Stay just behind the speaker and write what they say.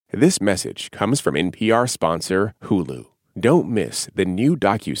This message comes from NPR sponsor Hulu. Don't miss the new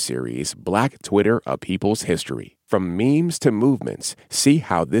docuseries Black Twitter: A People's History. From memes to movements, see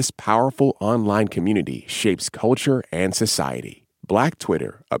how this powerful online community shapes culture and society. Black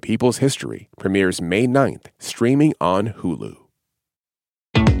Twitter: A People's History premieres May 9th, streaming on Hulu.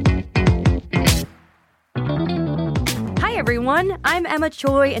 Hi everyone, I'm Emma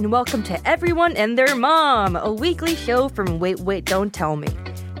Choi and welcome to Everyone and Their Mom, a weekly show from Wait, Don't Tell Me.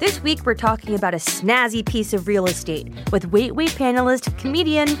 This week, we're talking about a snazzy piece of real estate with Wait panelist,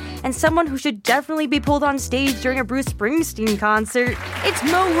 comedian, and someone who should definitely be pulled on stage during a Bruce Springsteen concert. It's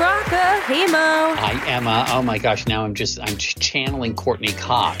Mo Rocca. Hey, Mo. Hi, Emma. Oh my gosh, now I'm channeling Courtney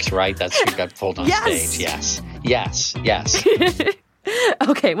Cox, right? That's who got pulled on stage. Yes.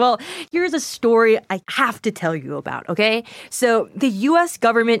 Okay, well, here's a story I have to tell you about, okay? So, the U.S.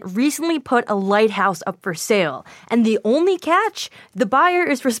 government recently put a lighthouse up for sale, and the only catch, the buyer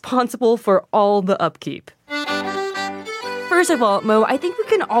is responsible for all the upkeep. First of all, Mo, I think we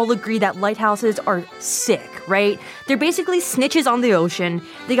can all agree that lighthouses are sick, right? They're basically snitches on the ocean.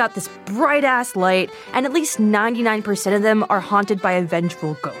 They got this bright-ass light, and at least 99% of them are haunted by a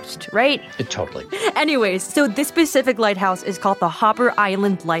vengeful ghost, right? Totally. Anyways, so this specific lighthouse is called the Hopper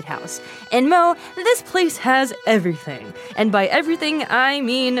Island Lighthouse. And Mo, this place has everything. And by everything, I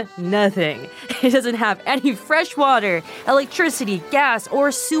mean nothing. It doesn't have any fresh water, electricity, gas,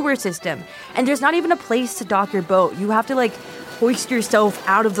 or sewer system. And there's not even a place to dock your boat. You have to, hoist yourself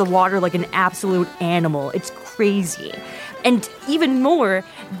out of the water like an absolute animal. It's crazy. And even more,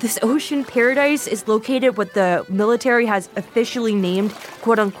 this ocean paradise is located what the military has officially named,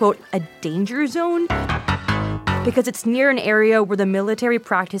 quote-unquote, a danger zone, because it's near an area where the military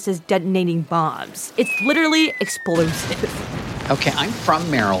practices detonating bombs. It's literally explosive. Okay, I'm from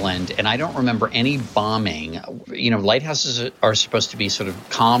Maryland, and I don't remember any bombing. Lighthouses are supposed to be sort of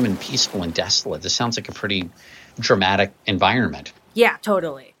calm and peaceful and desolate. This sounds like a pretty dramatic environment. Yeah,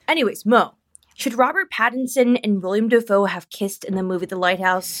 totally. Anyways, Mo, should Robert Pattinson and William Dafoe have kissed in the movie The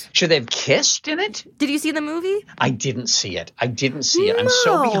Lighthouse? Should they have kissed in it? Did you see the movie? I didn't see it. I'm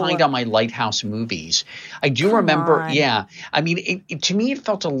so behind on my Lighthouse movies. I do remember, yeah. I mean, to me, it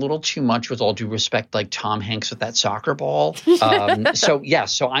felt a little too much, with all due respect, like Tom Hanks with that soccer ball. So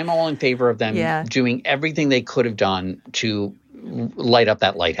I'm all in favor of them doing everything they could have done to light up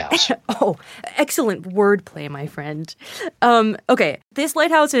that lighthouse. Oh, excellent wordplay, my friend. Okay, this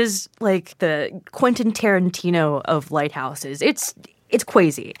lighthouse is like the Quentin Tarantino of lighthouses. It's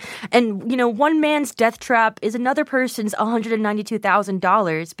crazy. And, one man's death trap is another person's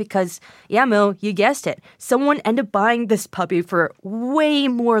 $192,000 because, yeah, Mo, you guessed it. Someone ended up buying this puppy for way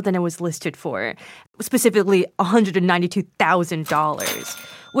more than it was listed for. Specifically, $192,000.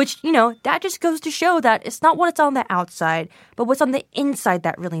 Which, that just goes to show that it's not what's on the outside, but what's on the inside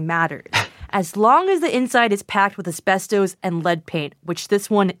that really matters. As long as the inside is packed with asbestos and lead paint, which this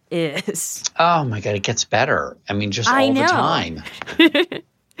one is. Oh my God, it gets better. I mean, all the time.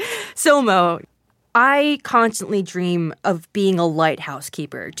 So, Mo, I constantly dream of being a lighthouse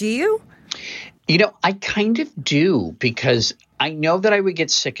keeper. Do you? I kind of do, because I know that I would get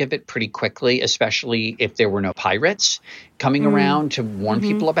sick of it pretty quickly, especially if there were no pirates coming around to warn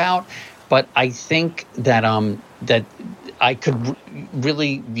people about. But I think that that I could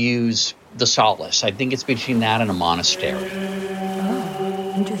really use the solace. I think it's between that and a monastery.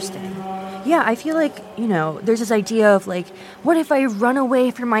 Oh, interesting. Yeah, I feel like, there's this idea of what if I run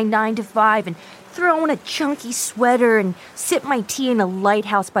away from my 9-to-5 and throw on a chunky sweater and sip my tea in a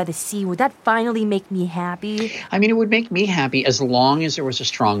lighthouse by the sea? Would that finally make me happy? I mean, it would make me happy as long as there was a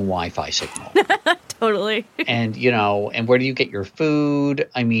strong Wi-Fi signal. Totally. And, and where do you get your food?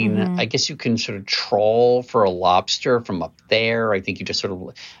 I mean, I guess you can sort of troll for a lobster from up there. I think you just sort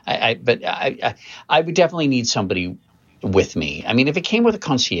of, I would definitely need somebody with me. I mean, if it came with a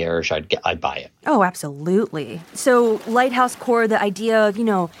concierge, I'd buy it. Oh, absolutely. So lighthouse core, the idea of,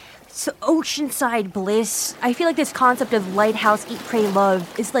 so oceanside bliss. I feel like this concept of lighthouse, eat, pray,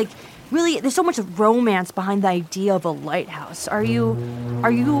 love is really, there's so much romance behind the idea of a lighthouse. Are you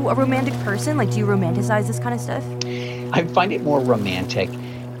a romantic person? Do you romanticize this kind of stuff? I find it more romantic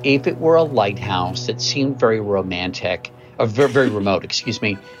if it were a lighthouse that seemed very romantic, or very remote, excuse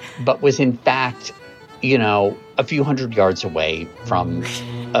me, but was in fact, a few hundred yards away from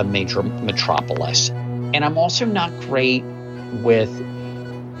a major metropolis. And I'm also not great with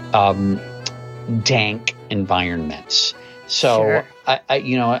dank environments. So sure.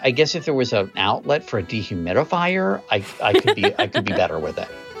 I guess if there was an outlet for a dehumidifier, I could be better with it.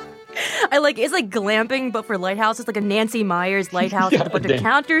 It's like glamping, but for lighthouse. It's like a Nancy Myers lighthouse with a bunch of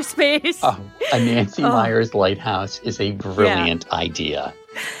counter space. Oh, a Nancy Myers lighthouse is a brilliant idea.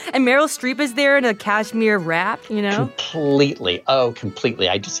 And Meryl Streep is there in a cashmere wrap, you know? Completely. Oh, completely.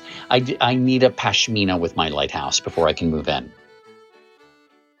 I need a pashmina with my lighthouse before I can move in.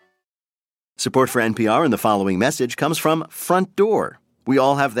 Support for NPR and the following message comes from Front Door. We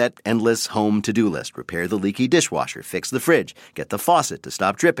all have that endless home to-do list. Repair the leaky dishwasher, fix the fridge, get the faucet to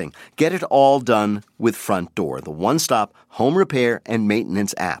stop dripping. Get it all done with Front Door, the one-stop home repair and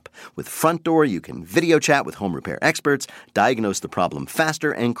maintenance app. With Front Door, you can video chat with home repair experts, diagnose the problem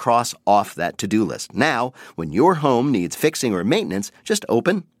faster, and cross off that to-do list. Now, when your home needs fixing or maintenance, just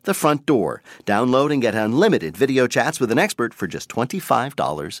open the Front Door. Download and get unlimited video chats with an expert for just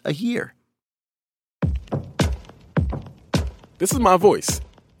 $25 a year. This is my voice.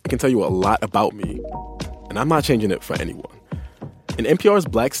 I can tell you a lot about me, and I'm not changing it for anyone. In NPR's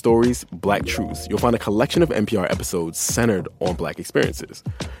Black Stories, Black Truths, you'll find a collection of NPR episodes centered on Black experiences.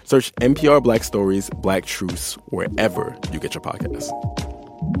 Search NPR Black Stories, Black Truths wherever you get your podcasts.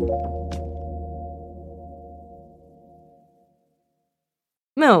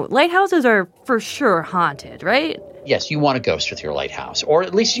 No, lighthouses are for sure haunted, right? Yes, you want a ghost with your lighthouse, or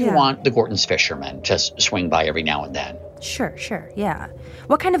at least you want the Gorton's fishermen to swing by every now and then. Sure, yeah.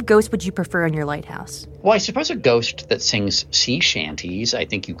 What kind of ghost would you prefer in your lighthouse? Well, I suppose a ghost that sings sea shanties. I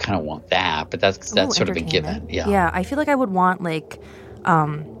think you kind of want that, but that's sort of a given. Yeah, I feel like I would want like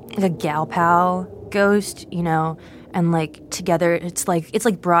a gal pal ghost, you know, and like together it's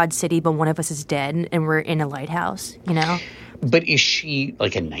like Broad City, but one of us is dead and we're in a lighthouse, you know? But is she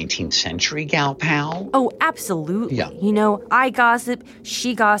like a 19th century gal pal? Oh, absolutely. Yeah. You know, I gossip,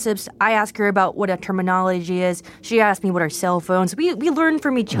 she gossips. I ask her about what a terminology is. She asks me what are cell phones. We learn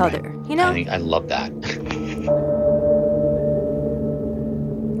from each other, you know? I love that.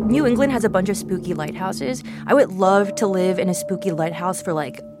 New England has a bunch of spooky lighthouses. I would love to live in a spooky lighthouse for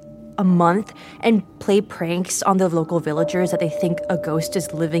like a month and play pranks on the local villagers that they think a ghost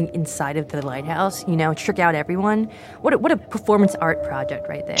is living inside of the lighthouse, you know, trick out everyone. What a performance art project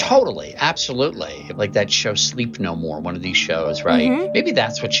right there. Totally, absolutely. Like that show Sleep No More, one of these shows, right? Mm-hmm. Maybe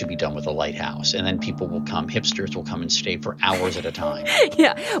that's what should be done with a lighthouse. And then people will come, hipsters will come and stay for hours at a time.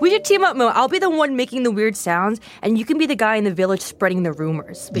 Yeah, we should team up, Mo. I'll be the one making the weird sounds, and you can be the guy in the village spreading the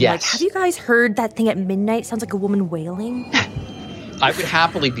rumors. Being like, have you guys heard that thing at midnight? Sounds like a woman wailing. I would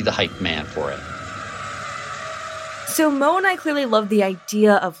happily be the hype man for it. So Mo and I clearly love the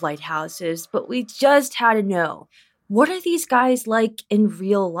idea of lighthouses, but we just had to know, what are these guys like in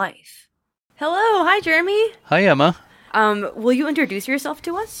real life? Hello, hi Jeremy. Hi Emma. Will you introduce yourself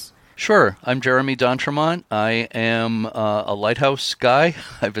to us? Sure. I'm Jeremy D'Entremont. I am a lighthouse guy.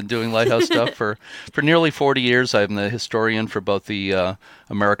 I've been doing lighthouse stuff for nearly 40 years. I'm the historian for both the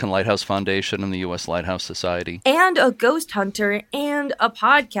American Lighthouse Foundation and the U.S. Lighthouse Society. And a ghost hunter and a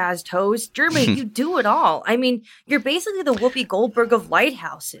podcast host. Jeremy, you do it all. I mean, you're basically the Whoopi Goldberg of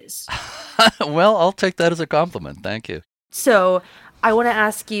lighthouses. Well, I'll take that as a compliment. Thank you. So I want to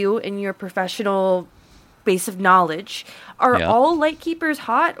ask you, in your professional base of knowledge, are all lightkeepers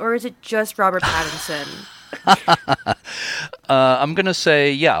hot, or is it just Robert Pattinson? I'm going to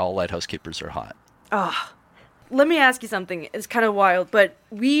say, all lighthouse keepers are hot. Let me ask you something. It's kind of wild, but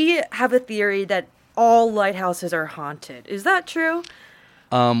we have a theory that all lighthouses are haunted. Is that true?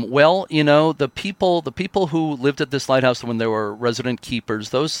 Well, you know, the people who lived at this lighthouse when there were resident keepers,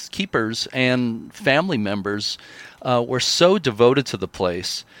 those keepers and family members were so devoted to the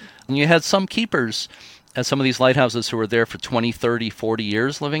place. And you had some keepers at some of these lighthouses who were there for 20, 30, 40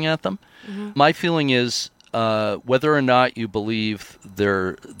 years living at them. Mm-hmm. My feeling is whether or not you believe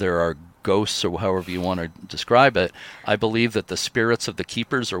there are ghosts or however you want to describe it, I believe that the spirits of the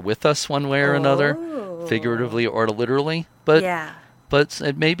keepers are with us one way or another, figuratively or literally. But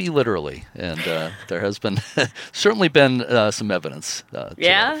it may be literally, and there has been certainly been some evidence to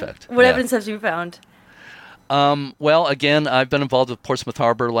that effect. What evidence have you found? Well, again, I've been involved with Portsmouth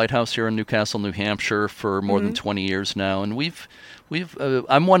Harbor Lighthouse here in Newcastle, New Hampshire for more than 20 years now, and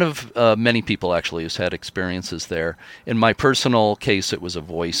I'm one of many people actually who's had experiences there. In my personal case, it was a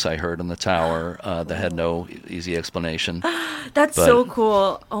voice I heard in the tower that had no easy explanation. That's so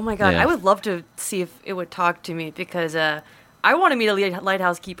cool. Oh my God. I would love to see if it would talk to me, because I want to meet a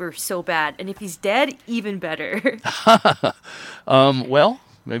lighthouse keeper so bad, and if he's dead, even better. Well,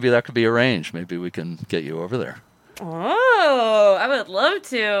 maybe that could be arranged. Maybe we can get you over there. Oh, I would love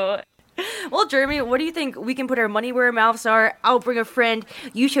to. Well, Jeremy, what do you think? We can put our money where our mouths are. I'll bring a friend.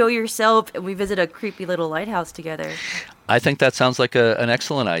 You show yourself, and we visit a creepy little lighthouse together. I think that sounds like an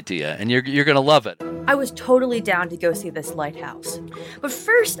excellent idea, and you're going to love it. I was totally down to go see this lighthouse. But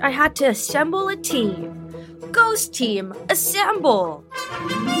first, I had to assemble a team. Ghost team, assemble!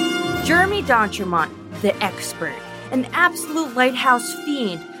 Jeremy D'Entremont, the expert. An absolute lighthouse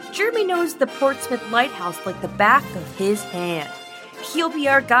fiend, Jeremy knows the Portsmouth Lighthouse like the back of his hand. He'll be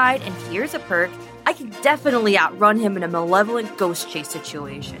our guide, and here's a perk. I can definitely outrun him in a malevolent ghost chase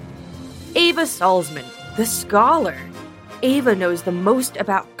situation. Ava Salzman, the scholar. Ava knows the most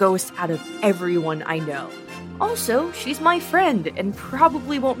about ghosts out of everyone I know. Also, she's my friend and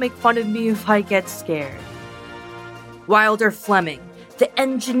probably won't make fun of me if I get scared. Wilder Fleming, the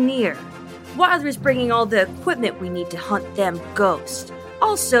engineer. Wilder's bringing all the equipment we need to hunt them ghosts.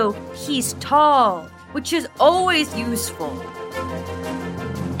 Also, he's tall, which is always useful.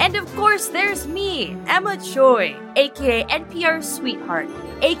 And of course, there's me, Emma Choi, aka NPR's sweetheart,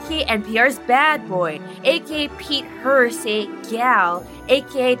 aka NPR's bad boy, aka Pete Hersey gal,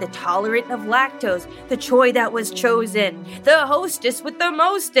 aka the tolerant of lactose, the Choi that was chosen, the hostess with the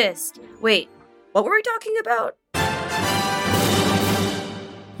mostest. Wait, what were we talking about?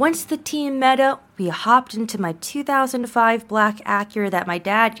 Once the team met up, we hopped into my 2005 black Acura that my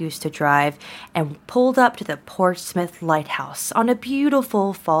dad used to drive and pulled up to the Portsmouth Lighthouse on a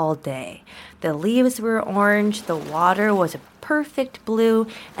beautiful fall day. The leaves were orange, the water was a perfect blue,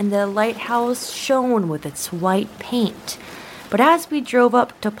 and the lighthouse shone with its white paint. But as we drove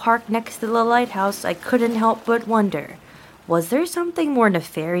up to park next to the lighthouse, I couldn't help but wonder, was there something more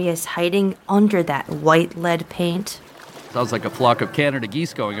nefarious hiding under that white lead paint? Sounds like a flock of Canada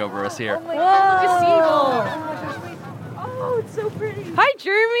geese going over us here. Oh my God, look at seagull. Oh, it's so pretty. Hi,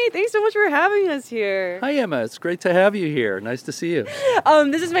 Jeremy. Thanks so much for having us here. Hi, Emma. It's great to have you here. Nice to see you.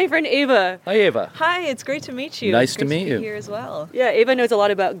 This is my friend Ava. Hi, Ava. Hi, it's great to meet you. Nice to meet you. Here as well. Yeah, Ava knows a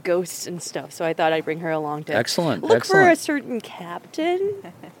lot about ghosts and stuff, so I thought I'd bring her along to Excellent. look for a certain captain.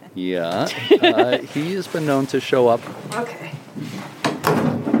 Yeah, he has been known to show up. Okay.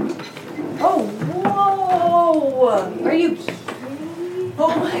 Oh, whoa! Are you kidding me?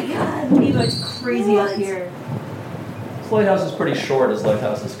 Oh my God, Ava, it's crazy up here. This lighthouse is pretty short as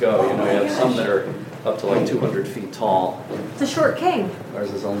lighthouses go. You know, you have some that are up to like 200 feet tall. It's a short king.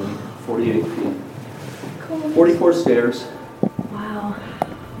 Ours is only 48 feet. Cool. 44 stairs. Wow.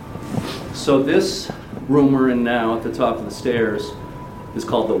 So this room we're in now at the top of the stairs is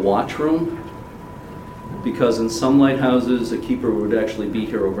called the watch room, because in some lighthouses a keeper would actually be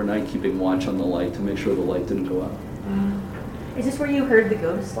here overnight keeping watch on the light to make sure the light didn't go out. Is this where you heard the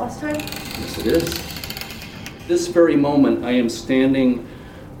ghost last time? Yes, it is. This very moment I am standing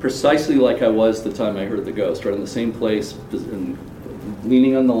precisely like I was the time I heard the ghost, right in the same place, and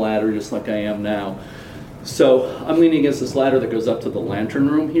leaning on the ladder just like I am now. So I'm leaning against this ladder that goes up to the lantern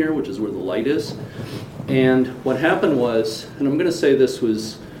room here, which is where the light is. And what happened was, and I'm going to say this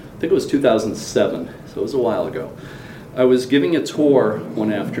was, I think it was 2007, so it was a while ago. I was giving a tour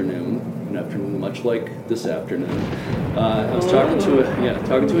one afternoon, much like this afternoon. I was talking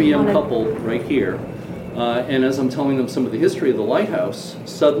to a young couple right here. And as I'm telling them some of the history of the lighthouse,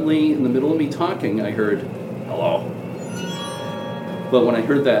 suddenly in the middle of me talking, I heard, hello. But when I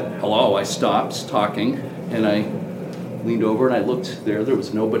heard that hello, I stopped talking and I leaned over and I looked there. There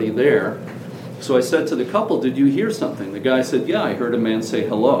was nobody there. So I said to the couple, did you hear something? The guy said, yeah, I heard a man say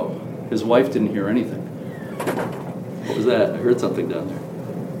hello. His wife didn't hear anything. What was that? I heard something down there.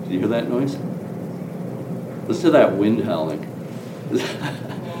 Did you hear that noise? Listen to that wind howling.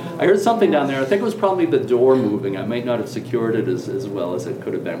 I heard something down there. I think it was probably the door moving. I might not have secured it as well as it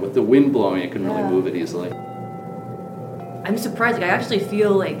could have been. With the wind blowing, I can really move it easily. I'm surprised. Like, I actually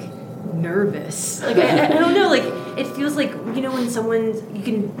feel like nervous. Like I don't know. Like it feels like, you know, when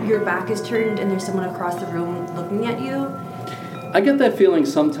your back is turned and there's someone across the room looking at you. I get that feeling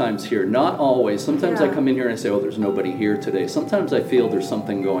sometimes here, not always. Sometimes I come in here and I say, oh, there's nobody here today. Sometimes I feel there's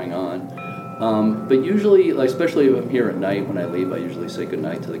something going on. But usually, like, especially if I'm here at night when I leave, I usually say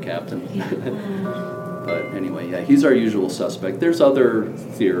goodnight to the captain. But anyway, yeah, he's our usual suspect. There's other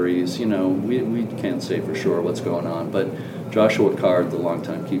theories, you know, we can't say for sure what's going on, but Joshua Card, the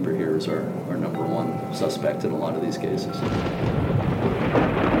longtime keeper here, is our number one suspect in a lot of these cases.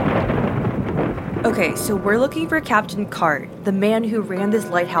 Okay, so we're looking for Captain Card, the man who ran this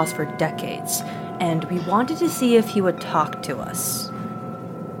lighthouse for decades, and we wanted to see if he would talk to us.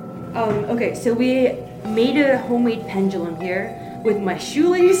 Okay, so we made a homemade pendulum here with my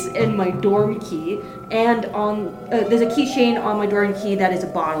shoelace and my dorm key, and there's a keychain on my dorm key that is a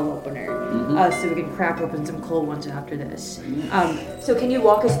bottle opener, so we can crack open some cold ones after this. So can you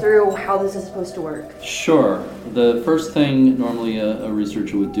walk us through how this is supposed to work? Sure. The first thing normally a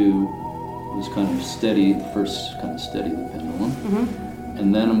researcher would do is kind of steady the pendulum.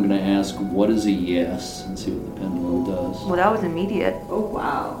 And then I'm going to ask, what is a yes, and see what the pendulum does. Well, that was immediate. Oh,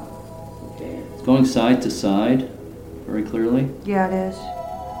 wow. Okay. It's going side to side very clearly. Yeah, it is.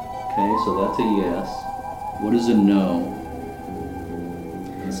 Okay, so that's a yes. What is a no?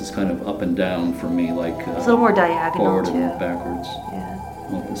 This is kind of up and down for me, like it's a little more diagonal forward too. and backwards. Yeah.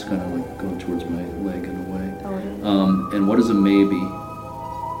 Well, it's kind of like going towards my leg in a way. Oh, it is. And what is a maybe?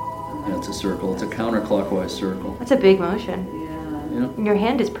 That's a circle. It's a counterclockwise circle. That's a big motion. Yeah. And your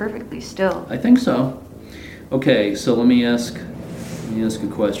hand is perfectly still. I think so. Okay, so let me ask a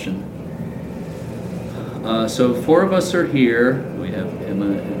question. So 4 of us are here. We have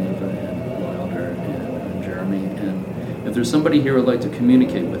Emma and Eva and Wilder and Jeremy. And if there's somebody here who would like to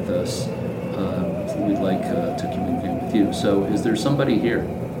communicate with us, we'd like to communicate with you. So is there somebody here?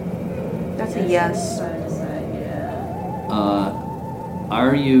 That's a yes.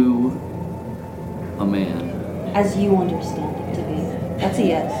 Are you a man? As you understand it to be. That's a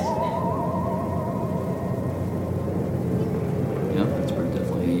yes. Yeah, that's pretty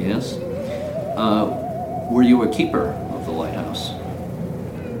definitely a yes. Were you a keeper of the lighthouse?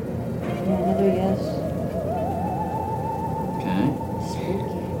 Yeah, another yes. Okay.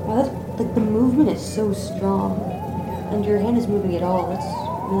 Spooky. Wow, that's, like, the movement is so strong. And your hand is moving at all. That's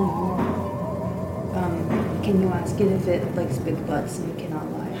really weird. Can you ask it if it likes big butts and cannot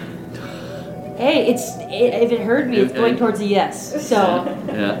lie? Hey, if it heard me, it's going towards a yes. So,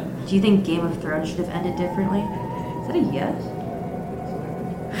 Yeah. do you think Game of Thrones should have ended differently? Is that a yes?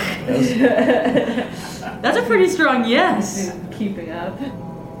 That's a pretty strong yes. Keeping up.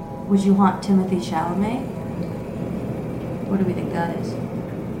 Would you want Timothy Chalamet? What do we think that is?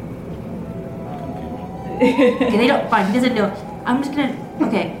 Okay, they don't. Fine, he doesn't know. I'm just gonna.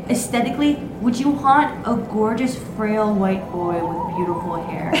 Okay, aesthetically, would you want a gorgeous, frail white boy with beautiful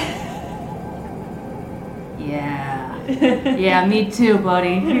hair? Yeah. Yeah, me too,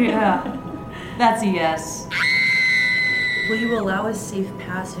 buddy. Yeah. That's a yes. Will you allow us safe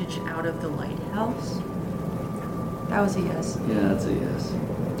passage out of the lighthouse? That was a yes. Yeah, that's a yes.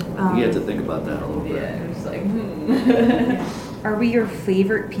 You have to think about that a little bit. Yeah, it was like, Are we your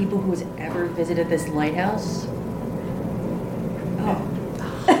favorite people who has ever visited this lighthouse? Oh.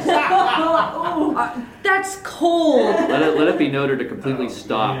 That's cold. Let it be noted it completely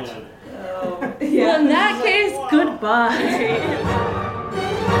stopped. Well, in that case, goodbye.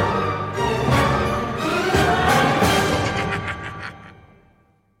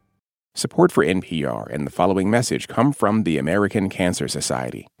 Support for NPR and the following message come from the American Cancer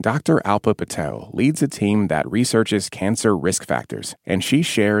Society. Dr. Alpa Patel leads a team that researches cancer risk factors, and she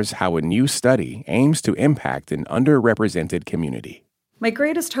shares how a new study aims to impact an underrepresented community. My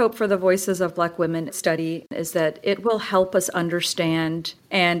greatest hope for the Voices of Black Women study is that it will help us understand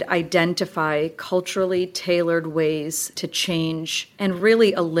and identify culturally tailored ways to change and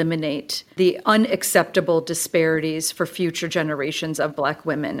really eliminate the unacceptable disparities for future generations of Black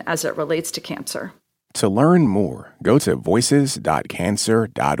women as it relates to cancer. To learn more, go to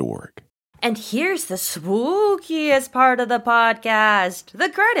voices.cancer.org. And here's the spookiest part of the podcast, the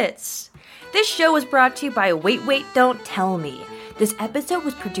credits. This show was brought to you by Wait, Wait, Don't Tell Me. This episode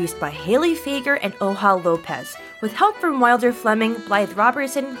was produced by Haley Fager and Oha Lopez, with help from Wilder Fleming, Blythe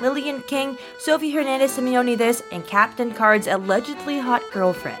Robertson, Lillian King, Sophie Hernandez Simeonides, and Captain Card's allegedly hot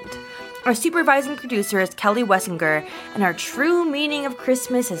girlfriend. Our supervising producer is Kelly Wessinger, and our true meaning of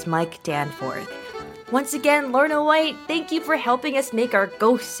Christmas is Mike Danforth. Once again, Lorna White, thank you for helping us make our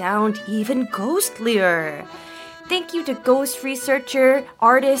ghost sound even ghostlier. Thank you to ghost researcher,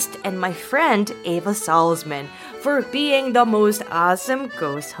 artist, and my friend Ava Salzman for being the most awesome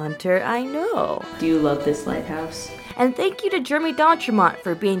ghost hunter I know. do you love this lighthouse? And thank you to Jeremy D'Entremont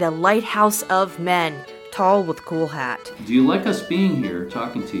for being the lighthouse of men, tall with cool hat. Do you like us being here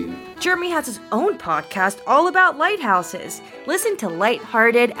talking to you? Jeremy has his own podcast all about lighthouses. Listen to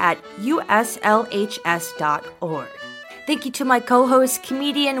Lighthearted at uslhs.org. Thank you to my co-host,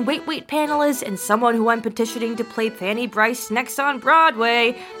 comedian, Wait Wait panelist, and someone who I'm petitioning to play Fanny Bryce next on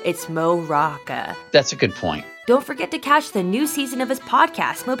Broadway. It's Mo Rocca. That's a good point. Don't forget to catch the new season of his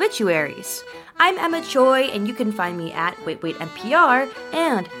podcast, Mobituaries. I'm Emma Choi, and you can find me at Wait Wait NPR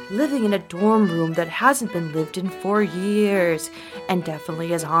and living in a dorm room that hasn't been lived in for years and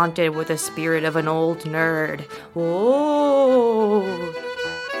definitely is haunted with the spirit of an old nerd. Whoa!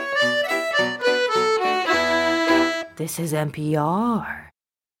 This is NPR.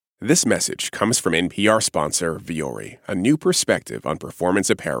 This message comes from NPR sponsor Vuori, a new perspective on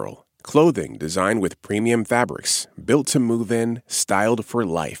performance apparel. Clothing designed with premium fabrics, built to move in, styled for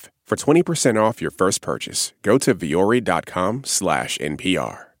life. For 20% off your first purchase, go to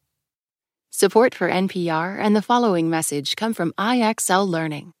vuori.com/NPR. Support for NPR and the following message come from IXL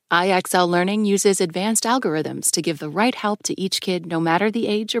Learning. IXL Learning uses advanced algorithms to give the right help to each kid no matter the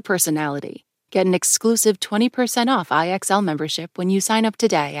age or personality. Get an exclusive 20% off IXL membership when you sign up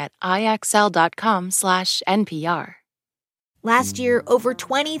today at IXL.com/NPR. Last year, over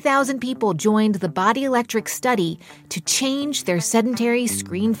 20,000 people joined the Body Electric study to change their sedentary,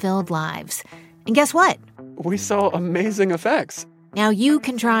 screen-filled lives. And guess what? We saw amazing effects. Now you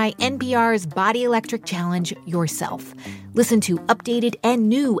can try NPR's Body Electric Challenge yourself. Listen to updated and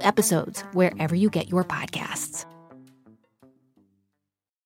new episodes wherever you get your podcasts.